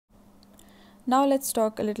Now let's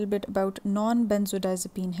talk a little bit about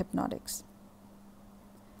non-benzodiazepine hypnotics.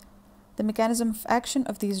 The mechanism of action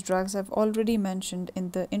of these drugs I've already mentioned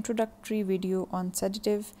in the introductory video on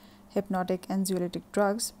sedative hypnotic anxiolytic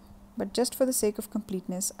drugs, but just for the sake of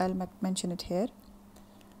completeness, I'll mention it here.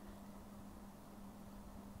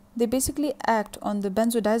 They basically act on the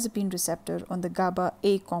benzodiazepine receptor on the GABA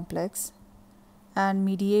A complex and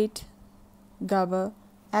mediate GABA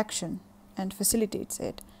action and facilitates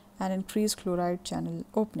it and increase chloride channel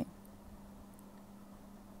opening.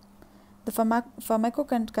 The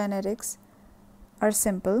pharmacokinetics are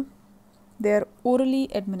simple. They are orally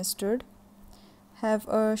administered, have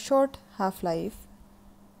a short half-life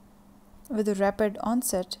with a rapid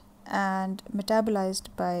onset and metabolized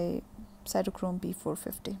by cytochrome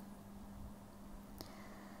P450.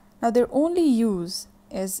 Now their only use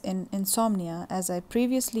is in insomnia, as I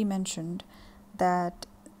previously mentioned, that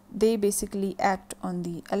they basically act on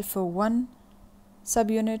the alpha-1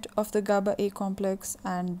 subunit of the GABA A complex,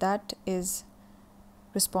 and that is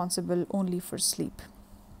responsible only for sleep.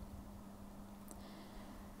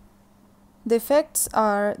 The effects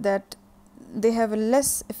are that they have a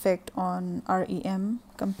less effect on REM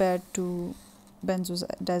compared to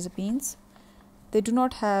benzodiazepines. They do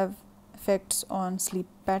not have effects on sleep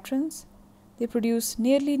patterns. They produce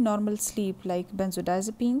nearly normal sleep like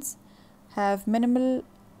benzodiazepines, have minimal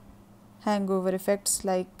hangover effects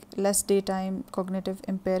like less daytime cognitive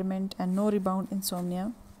impairment and no rebound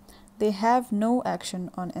insomnia. They have no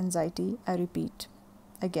action on anxiety, I repeat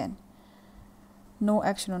again. No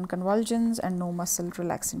action on convulsions and no muscle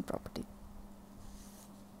relaxing property.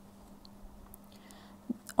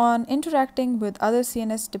 On interacting with other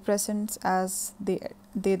CNS depressants, as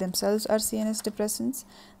they themselves are CNS depressants,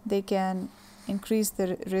 they can increase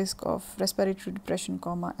the risk of respiratory depression,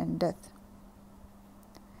 and death.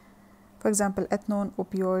 For example, ethnon,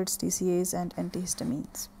 opioids, TCAs, and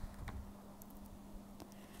antihistamines.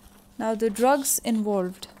 Now, the drugs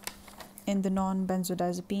involved in the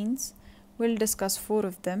non-benzodiazepines, we'll discuss 4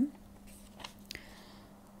 of them.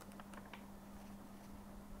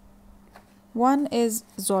 One is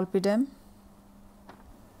zolpidem.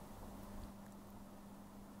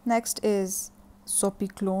 Next is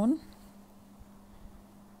zopiclone.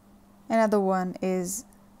 Another one is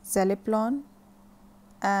zaleplon.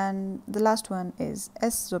 And the last one is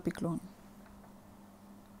S-zopiclone.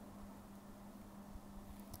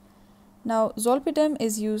 Now, zolpidem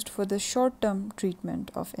is used for the short-term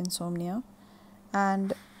treatment of insomnia,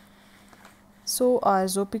 and so are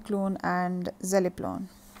zopiclone and zaleplon.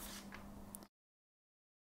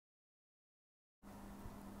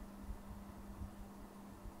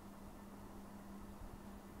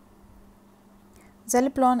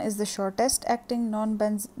 Zaleplon is the shortest acting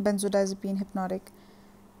non-benzodiazepine hypnotic,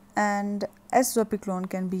 and S-zopiclone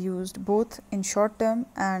can be used both in short-term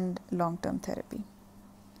and long-term therapy.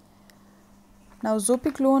 Now,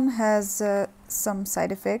 zopiclone has some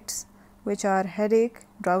side effects, which are headache,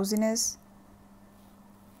 drowsiness,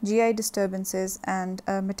 GI disturbances, and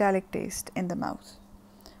a metallic taste in the mouth.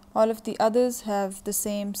 All of the others have the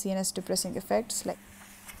same CNS depressing effects.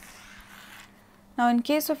 Now, in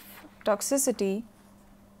case of toxicity,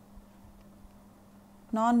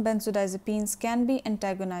 non-benzodiazepines can be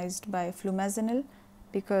antagonized by flumazenil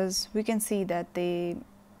because we can see that they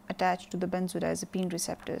attach to the benzodiazepine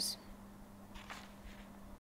receptors.